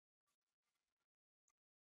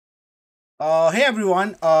Hey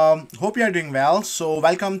everyone, hope you are doing well. So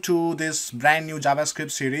welcome to this brand new JavaScript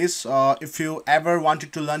series. If you ever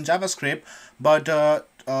wanted to learn JavaScript, but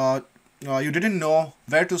you didn't know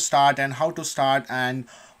where to start and how to start and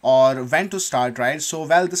or when to start, right? So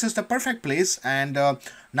well, this is the perfect place, and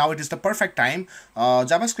now it is the perfect time.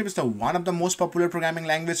 JavaScript is the one of the most popular programming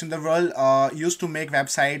language in the world, used to make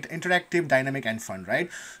website interactive, dynamic, and fun, right?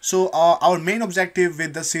 So our main objective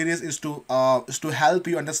with the series is to help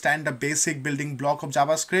you understand the basic building block of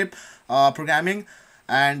JavaScript programming,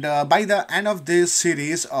 and by the end of this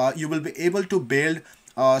series, you will be able to build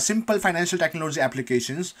simple financial technology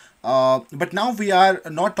applications. But now we are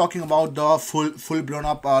not talking about the full blown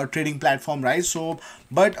up trading platform, right? So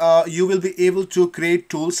but you will be able to create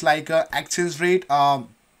tools like exchange rate, uh,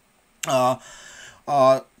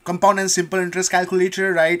 compound and simple interest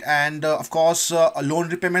calculator, right? And of course loan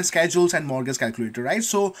repayment schedules and mortgage calculator, right?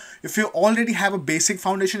 So if you already have a basic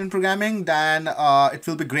foundation in programming, then it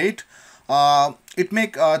will be great. It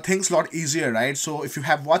make things a lot easier, right? So if you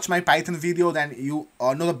have watched my Python video, then you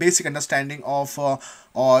know the basic understanding of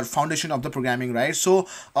or foundation of the programming, right? So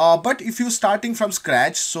but if you're starting from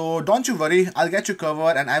scratch, so don't you worry, I'll get you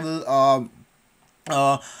covered, and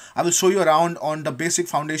uh, I will show you around on the basic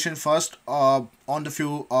foundation first, on the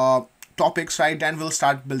few topics, right? Then we'll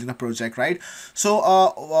start building a project, right?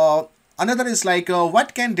 So another is like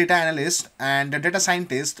what can data analyst and the data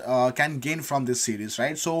scientist can gain from this series,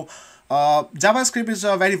 right? So JavaScript is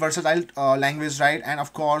a very versatile language, right? And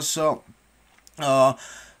of course uh,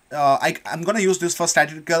 I'm gonna use this for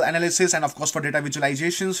statistical analysis and of course for data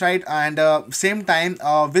visualizations, right? And same time,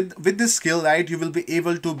 with this skill, right, you will be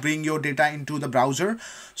able to bring your data into the browser.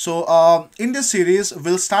 So in this series,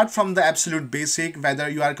 we'll start from the absolute basic, whether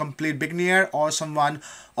you are a complete beginner or someone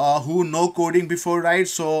who know coding before, right?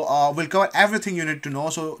 So we'll cover everything you need to know,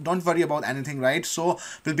 so don't worry about anything, right? So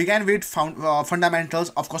we'll begin with fundamentals,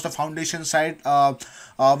 of course the foundation side,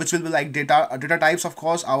 which will be like data types, of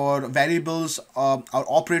course, our variables, our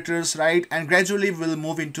operators, right? And gradually we'll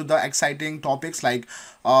move into the exciting topics like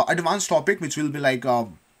advanced topic, which will be like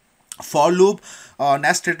for loop,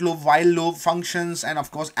 nested loop, while loop, functions, and of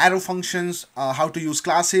course arrow functions, how to use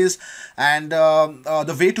classes, and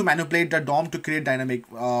the way to manipulate the DOM to create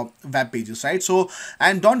dynamic web pages, right? So,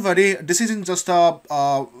 and don't worry, this isn't just a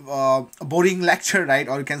boring lecture, right?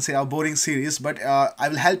 Or you can say a boring series, but I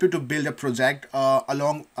will help you to build a project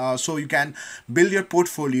along, so you can build your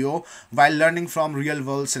portfolio while learning from real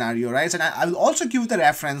world scenario, right? And I will also give the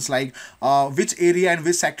reference like which area and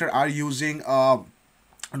which sector are using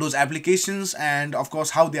those applications, and of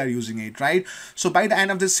course how they are using it, right? So by the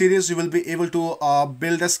end of this series, you will be able to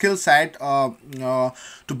build a skill set to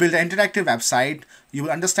build an interactive website. You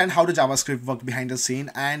will understand how the JavaScript work behind the scene,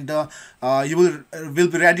 and you will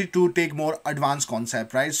be ready to take more advanced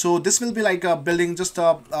concept, right? So this will be like building just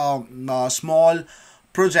a small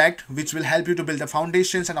project which will help you to build the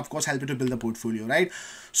foundations and of course help you to build the portfolio, right?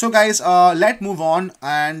 So guys, let's move on,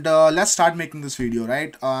 and let's start making this video,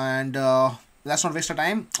 right? And let's not waste our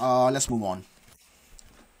time. Let's move on.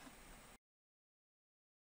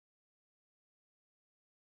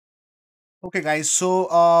 Okay guys,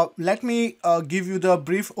 so let me give you the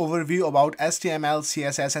brief overview about HTML,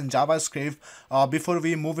 CSS, and JavaScript before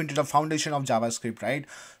we move into the foundation of JavaScript, right?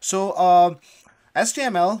 So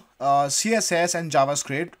HTML, CSS, and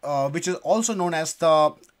JavaScript, which is also known as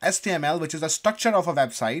the HTML, which is the structure of a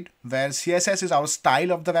website, where CSS is our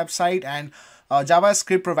style of the website, and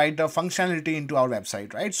JavaScript provide the functionality into our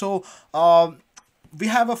website, right? So we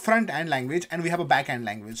have a front end language and we have a back end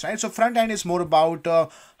language, right? So front end is more about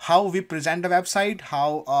how we present the website,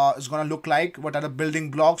 how it's gonna look like, what are the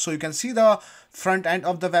building blocks. So you can see the front end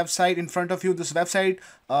of the website in front of you. This website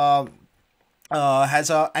has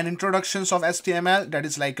an introductions of HTML that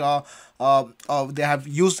is like they have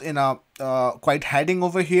used in a quite heading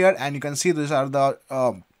over here, and you can see these are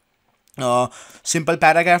the simple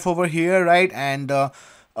paragraph over here, right? And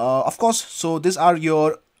of course, so these are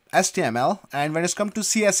your HTML. And when it's come to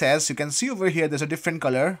CSS, you can see over here there's a different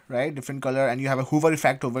color, right? Different color, and you have a hover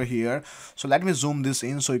effect over here. So let me zoom this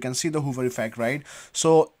in so you can see the hover effect, right?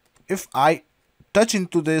 So if I touch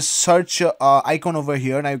into this search icon over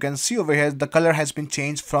here, now you can see over here the color has been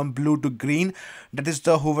changed from blue to green. That is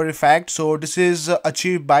the hover effect. So this is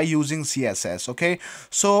achieved by using CSS. Okay,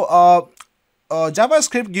 so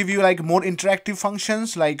JavaScript give you like more interactive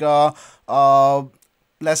functions, like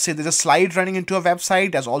let's say there's a slide running into a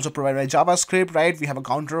website that's also provided by JavaScript, right? We have a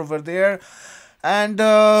counter over there, And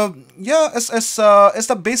yeah, it's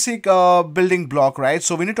the basic building block, right?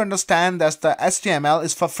 So we need to understand that the HTML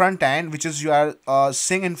is for front end, which is you are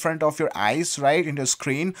seeing in front of your eyes, right, in your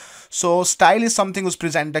screen. So style is something which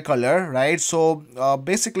present the color, right? So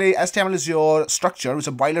basically HTML is your structure, which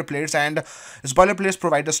is boilerplates, and its boilerplates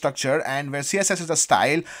provide the structure, and where CSS is the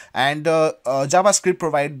style, and JavaScript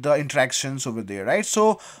provide the interactions over there, right?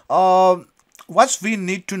 So what we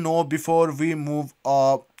need to know before we move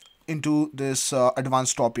into this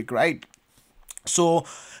advanced topic, right? So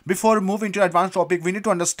before moving to advanced topic, we need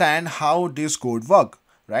to understand how this code work,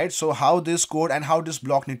 right? So how this code and how this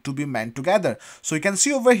block need to be meant together. So you can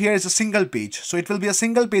see over here is a single page, so it will be a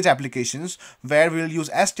single page applications where we'll use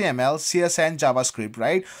HTML, CSS and JavaScript,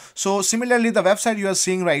 right? So similarly, the website you are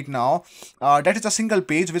seeing right now, that is a single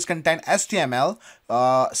page which contain HTML,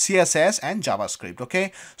 CSS and JavaScript.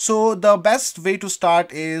 Okay, so the best way to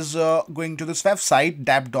start is going to this website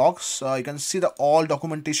DevDocs. You can see the all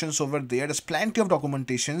documentations over there. There's plenty of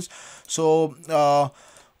documentations. So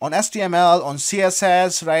on HTML, on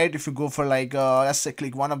CSS, right? If you go for like let's say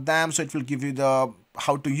click one of them, so it will give you the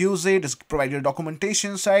how to use it. It's provide your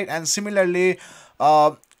documentation, right? And similarly,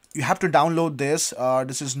 you have to download this.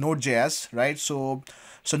 This is Node.js, right? So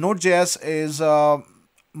Node.js is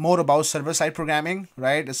more about server-side programming,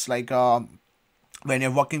 right? It's like when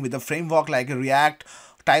you're working with a framework like React,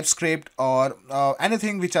 TypeScript, or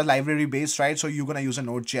anything which are library based, right? So you're gonna use a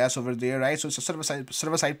Node.js over there, right? So it's a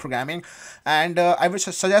server-side programming, and I would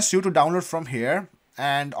suggest you to download from here.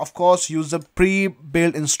 And of course, use the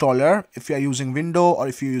pre-built installer if you are using Windows or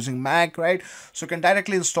if you're using Mac, right? So you can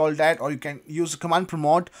directly install that, or you can use command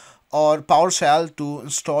prompt or PowerShell to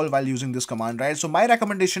install while using this command, right? So my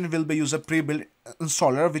recommendation will be use a pre-built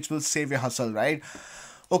installer, which will save your hustle, right?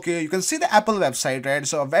 Okay, you can see the Apple website, right?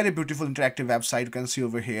 So a very beautiful interactive website you can see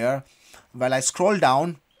over here. While I scroll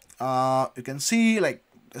down, you can see like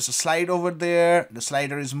there's a slide over there. The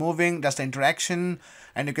slider is moving. That's the interaction,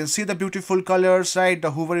 and you can see the beautiful colors, right?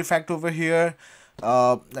 The hover effect over here.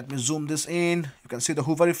 Let me zoom this in. You can see the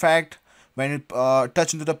hover effect. When you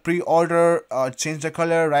touch into the pre-order, change the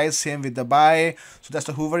color, right? Same with the buy. So that's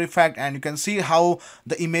the hover effect, and you can see how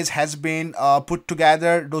the image has been put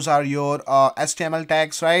together. Those are your HTML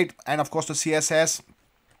tags, right? And of course the CSS.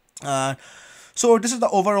 So this is the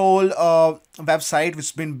overall website which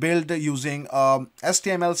has been built using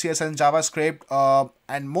HTML, CSS and JavaScript,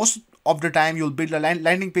 and most of the time you'll build a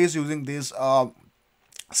landing page using this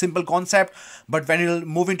simple concept, but when you'll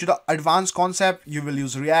move into the advanced concept, you will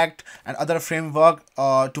use React and other framework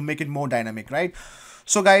to make it more dynamic, right?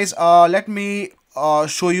 So guys, let me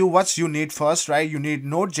show you what you need first, right? You need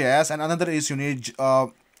Node.js, and another is you need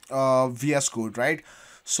VS Code, right?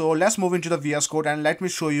 So let's move into the VS Code, and let me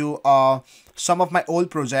show you some of my old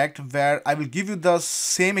project where I will give you the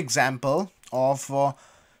same example of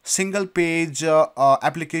single page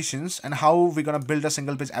applications and how we're gonna build a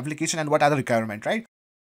single page application and what are the requirements, right?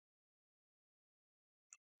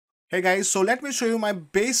 Hey guys, so let me show you my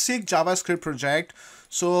basic JavaScript project.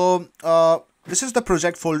 So this is the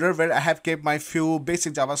project folder where I have kept my few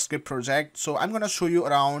basic JavaScript project. So I'm gonna show you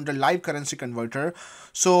around the live currency converter.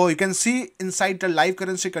 So you can see inside the live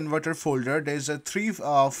currency converter folder, there's a three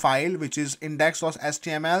file which is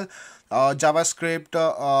index.html, JavaScript,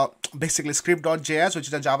 basically script.js, which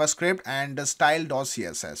is a JavaScript, and the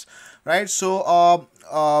style.css, right? So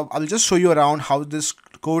I'll just show you around how this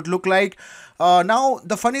code look like. Now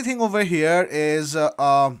the funny thing over here is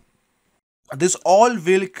this all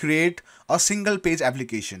will create a single page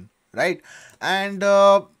application, right? And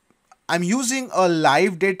I'm using a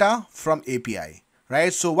live data from API,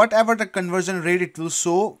 right? So whatever the conversion rate it will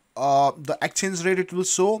show, the exchange rate it will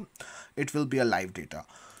show, it will be a live data.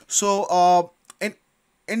 So in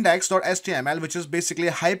index.html, which is basically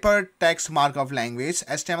hypertext markup language.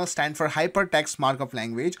 HTML stands for hypertext markup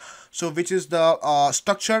language. So which is the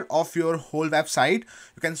structure of your whole website.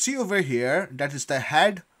 You can see over here that is the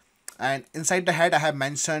head, and inside the head I have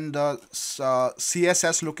mentioned the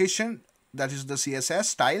CSS location, that is the CSS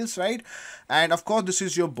styles, right? And of course this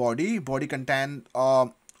is your body contain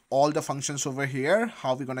all the functions over here,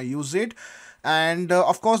 how we're gonna use it. And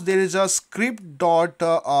of course there is a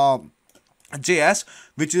script.js,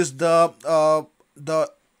 which is the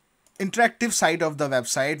interactive side of the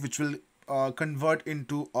website, which will convert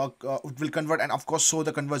into will convert and of course show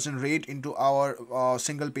the conversion rate into our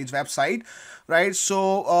single page website, right?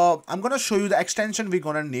 So I'm gonna show you the extension we're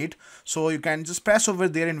gonna need, so you can just press over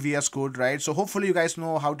there in VS Code, right? So hopefully you guys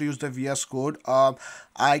know how to use the VS Code.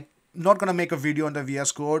 I not gonna make a video on the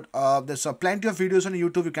VS Code. There's plenty of videos on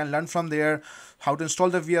YouTube. You can learn from there how to install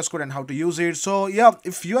the VS Code and how to use it. So yeah,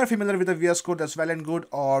 if you are familiar with the VS Code, that's well and good.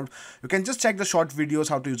 Or you can just check the short videos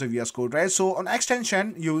how to use the VS Code, right? So on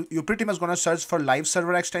extension, you pretty much gonna search for live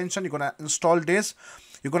server extension. You're gonna install this.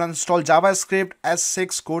 You're gonna install JavaScript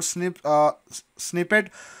S6 code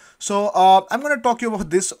snippet. So I'm going to talk you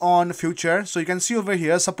about this on future. So you can see over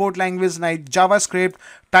here support language like JavaScript,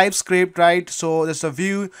 TypeScript, right? So there's a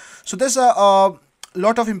view. So there's a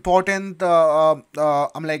lot of important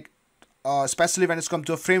especially when it's come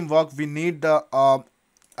to a framework, we need the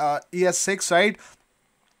ES6, right?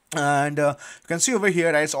 And you can see over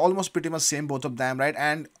here, right, it's almost pretty much same, both of them, right?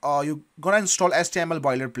 And you're gonna install HTML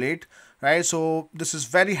boilerplate, right? So this is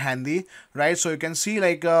very handy, right? So you can see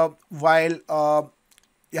like while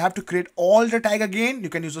you have to create all the tag again, you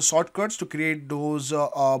can use the shortcuts to create those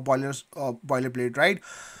boilerplate, right?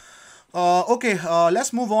 Okay,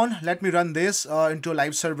 let's move on. Let me run this into a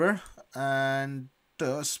live server, and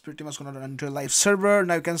it's pretty much gonna run into a live server.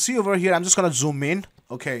 Now you can see over here, I'm just gonna zoom in.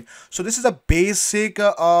 Okay, so this is a basic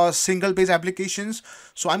single page applications.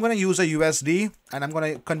 So I'm gonna use a USD and I'm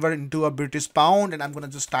gonna convert it into a British pound, and I'm gonna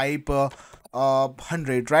just type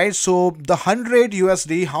 100, right? So the 100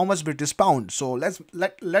 USD, how much British pound? So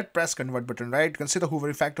let press convert button, right? You can see the Hoover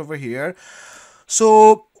effect over here.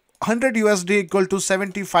 So 100 USD equal to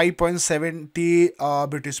 75.70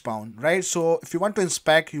 British pound, right? So if you want to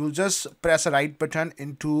inspect, you'll just press a right button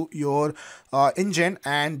into your engine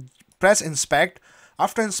and press inspect.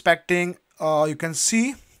 After inspecting, you can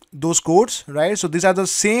see those codes, right? So these are the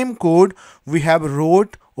same code we have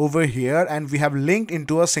wrote over here and we have linked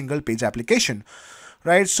into a single page application,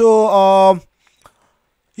 right? So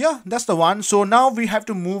yeah, that's the one. So now we have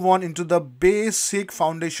to move on into the basic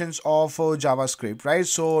foundations of JavaScript, right?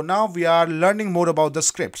 So now we are learning more about the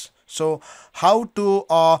scripts. So how to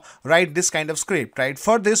write this kind of script, right?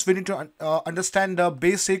 For this, we need to understand the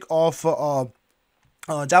basic of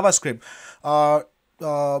JavaScript.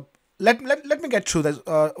 Let me get through this,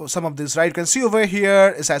 some of this, right? You can see over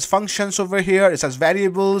here it has functions, over here it has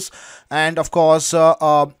variables, and of course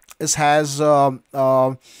it has DOM,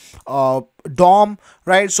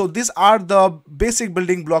 right? So these are the basic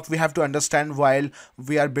building blocks we have to understand while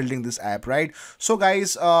we are building this app, right? So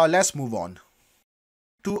guys, let's move on.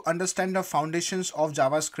 To understand the foundations of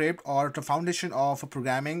JavaScript or the foundation of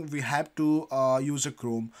programming, we have to use a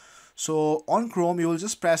Chrome. So on Chrome, you will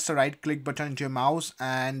just press the right click button into your mouse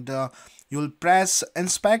and you'll press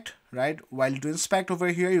inspect, right? While to inspect over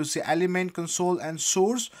here, you'll see element, console and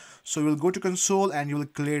source. So you'll go to console and you will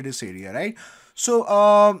clear this area, right?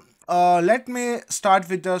 So let me start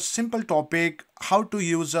with the simple topic, how to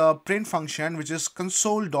use a print function, which is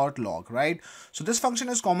console.log, right? So this function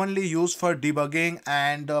is commonly used for debugging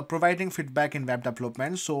and providing feedback in web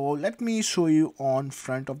development. So let me show you on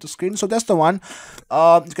front of the screen. So that's the one.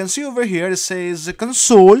 You can see over here, it says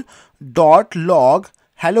console.log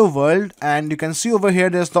hello world, and you can see over here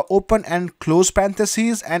there's the open and close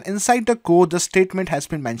parentheses, and inside the code the statement has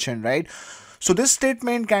been mentioned, right? So this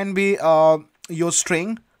statement can be your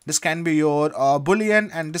string, this can be your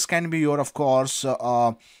boolean, and this can be your, of course,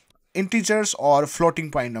 integers or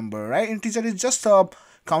floating point number, right? Integer is just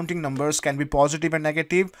counting numbers, can be positive and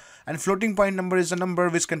negative, and floating point number is a number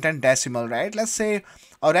which contain decimal, right? Let's say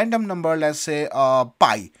a random number, let's say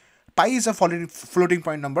pi. Pi is a floating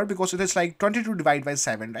point number because it is like 22 divided by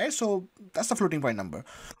 7, right? So that's the floating point number.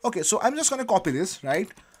 Okay, so I'm just gonna copy this, right?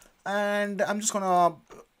 And I'm just gonna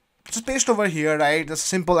just paste over here, right? That's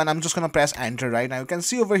simple, and I'm just gonna press enter. Right now you can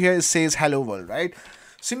see over here it says hello world, right?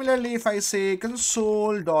 Similarly, if I say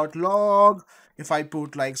console.log, if I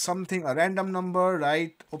put like something, a random number,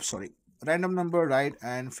 right? Oops, sorry, random number, right?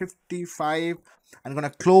 And 55, I'm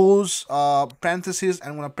gonna close parentheses,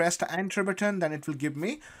 and I'm gonna press the enter button, then it will give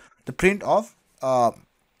me the print of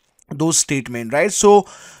those statement, right? So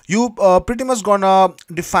you pretty much gonna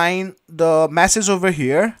define the message over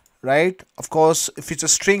here, right? Of course, if it's a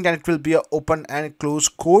string, then it will be a open and close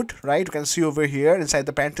quote, right? You can see over here inside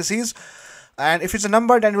the parentheses. And if it's a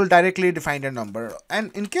number, then we'll directly define the number.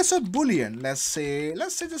 And in case of boolean, let's say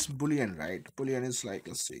just boolean, right? Boolean is like,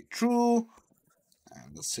 let's say true,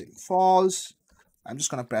 and let's say false. I'm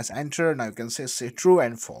just gonna press enter. Now you can say true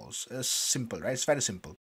and false. It's simple, right? It's very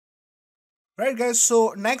simple. Right, guys,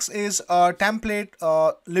 so next is template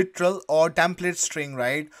literal or template string,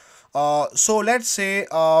 right? So let's say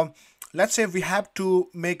we have to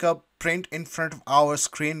make a print in front of our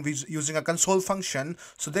screen using a console function.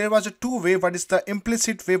 So there was a two-way. One is the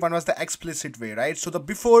implicit way, one was the explicit way, right? So the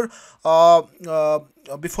before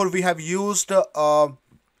we have used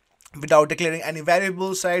without declaring any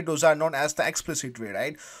variables, right? Those are known as the explicit way,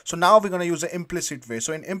 right? So now we're going to use the implicit way.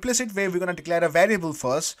 So in implicit way, we're going to declare a variable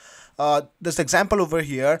first. This example over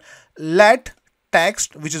here, let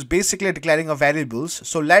text, which is basically declaring a variables.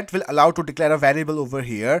 So let will allow to declare a variable over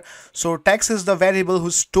here. So text is the variable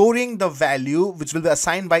who's storing the value, which will be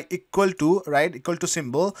assigned by equal to, right, equal to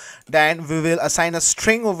symbol. Then we will assign a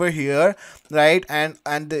string over here, right? And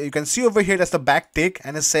you can see over here that's the backtick,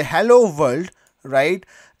 and it say hello world, right?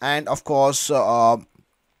 And of course we're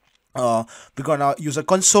gonna use a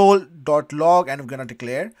console.log, and we're gonna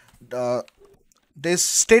declare this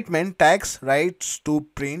statement tags, right, to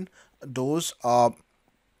print those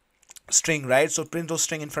string, right? So print those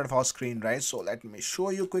string in front of our screen, right? So let me show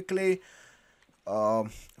you quickly.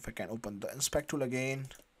 If I can open the inspect tool again,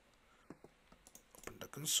 open the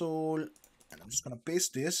console, and I'm just gonna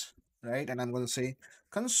paste this, right? And I'm gonna say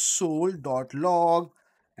console.log,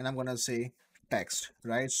 and I'm gonna say text,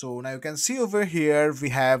 right? So now you can see over here we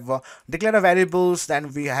have declared variables,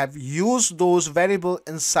 then we have used those variable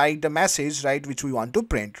inside the message, right, which we want to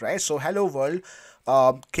print, right? So hello world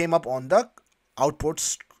came up on the output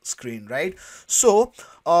screen, right? So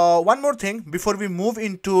one more thing before we move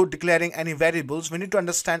into declaring any variables, we need to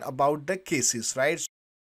understand about the cases, right?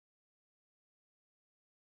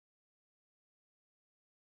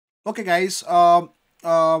 Okay guys,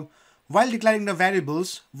 while declaring the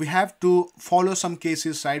variables, we have to follow some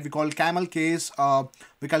cases, right? We call camel case,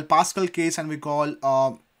 we call Pascal case, and we call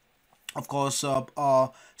of course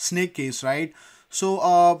snake case, right?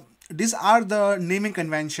 So these are the naming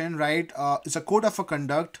convention, right? It's a code of a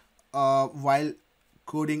conduct while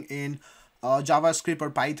coding in JavaScript or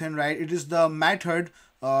Python, right? It is the method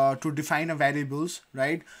to define a variables,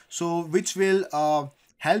 right? So which will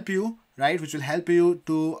help you, right? Which will help you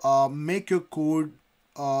to make your code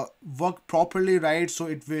work properly, right? So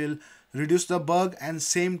it will reduce the bug, and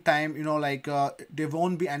same time, you know, like there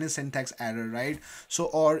won't be any syntax error, right? So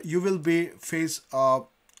or you will be face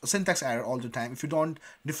syntax error all the time if you don't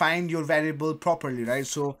define your variable properly, right?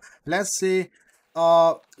 So let's say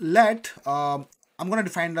let I'm gonna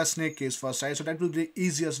define the snake case first, right? So that will be the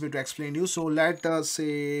easiest way to explain you. So let us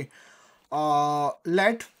say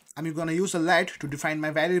let I'm gonna use a let to define my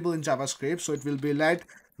variable in JavaScript. So it will be let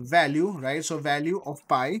value, right? So value of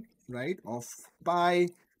pi, right, of pi,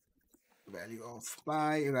 value of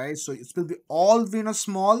pi, right? So it will be all in a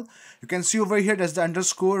small. You can see over here there's the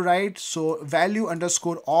underscore, right? So value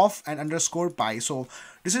underscore of and underscore pi. So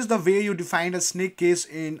this is the way you define a snake case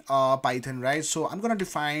in Python, right? So I'm gonna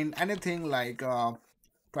define anything like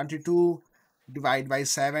 22 divide by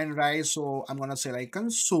 7, right? So I'm gonna say like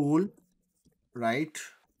console, right,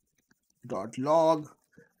 dot log,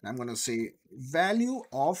 and I'm gonna say value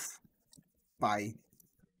of pi.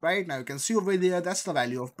 Right now you can see over there that's the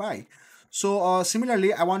value of pi. So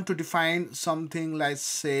similarly, I want to define something, let's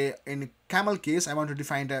say in camel case I want to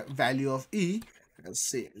define the value of e. Let's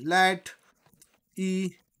say let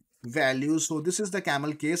e value. So this is the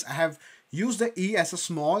camel case. I have used the e as a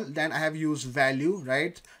small, then I have used value,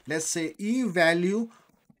 right? Let's say e value,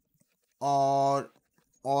 or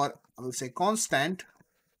I will say constant,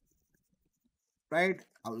 right?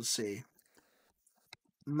 I will say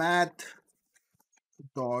math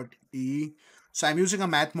dot e. So I'm using a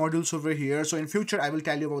math modules over here. So in future I will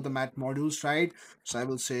tell you about the math modules, right? So I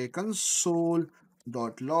will say console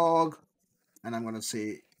dot log, and I'm gonna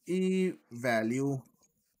say e value,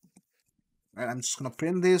 right? I'm just gonna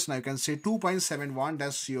print this. Now you can say 2.71,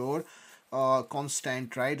 that's your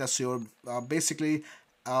constant, right? That's your basically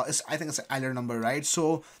I think it's an Euler number, right?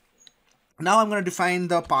 So now I'm going to define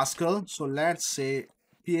the Pascal. So let's say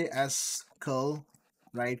Pascal,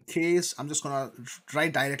 right, case. I'm just going to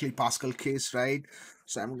write directly Pascal case, right?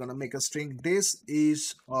 So I'm going to make a string. This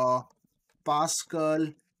is a Pascal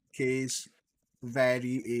case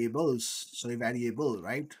variables. Sorry, variable,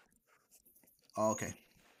 right? Okay.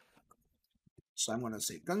 So I'm going to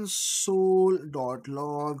say console.log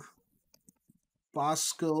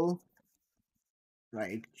Pascal,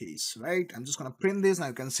 right, case, right? I'm just going to print this. Now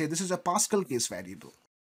you can say this is a Pascal case variable.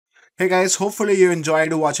 Hey guys, hopefully you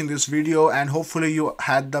enjoyed watching this video, and hopefully you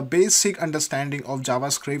had the basic understanding of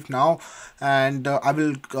JavaScript now, and I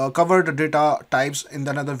will cover the data types in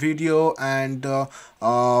another video, and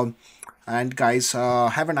guys,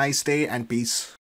 have a nice day and peace.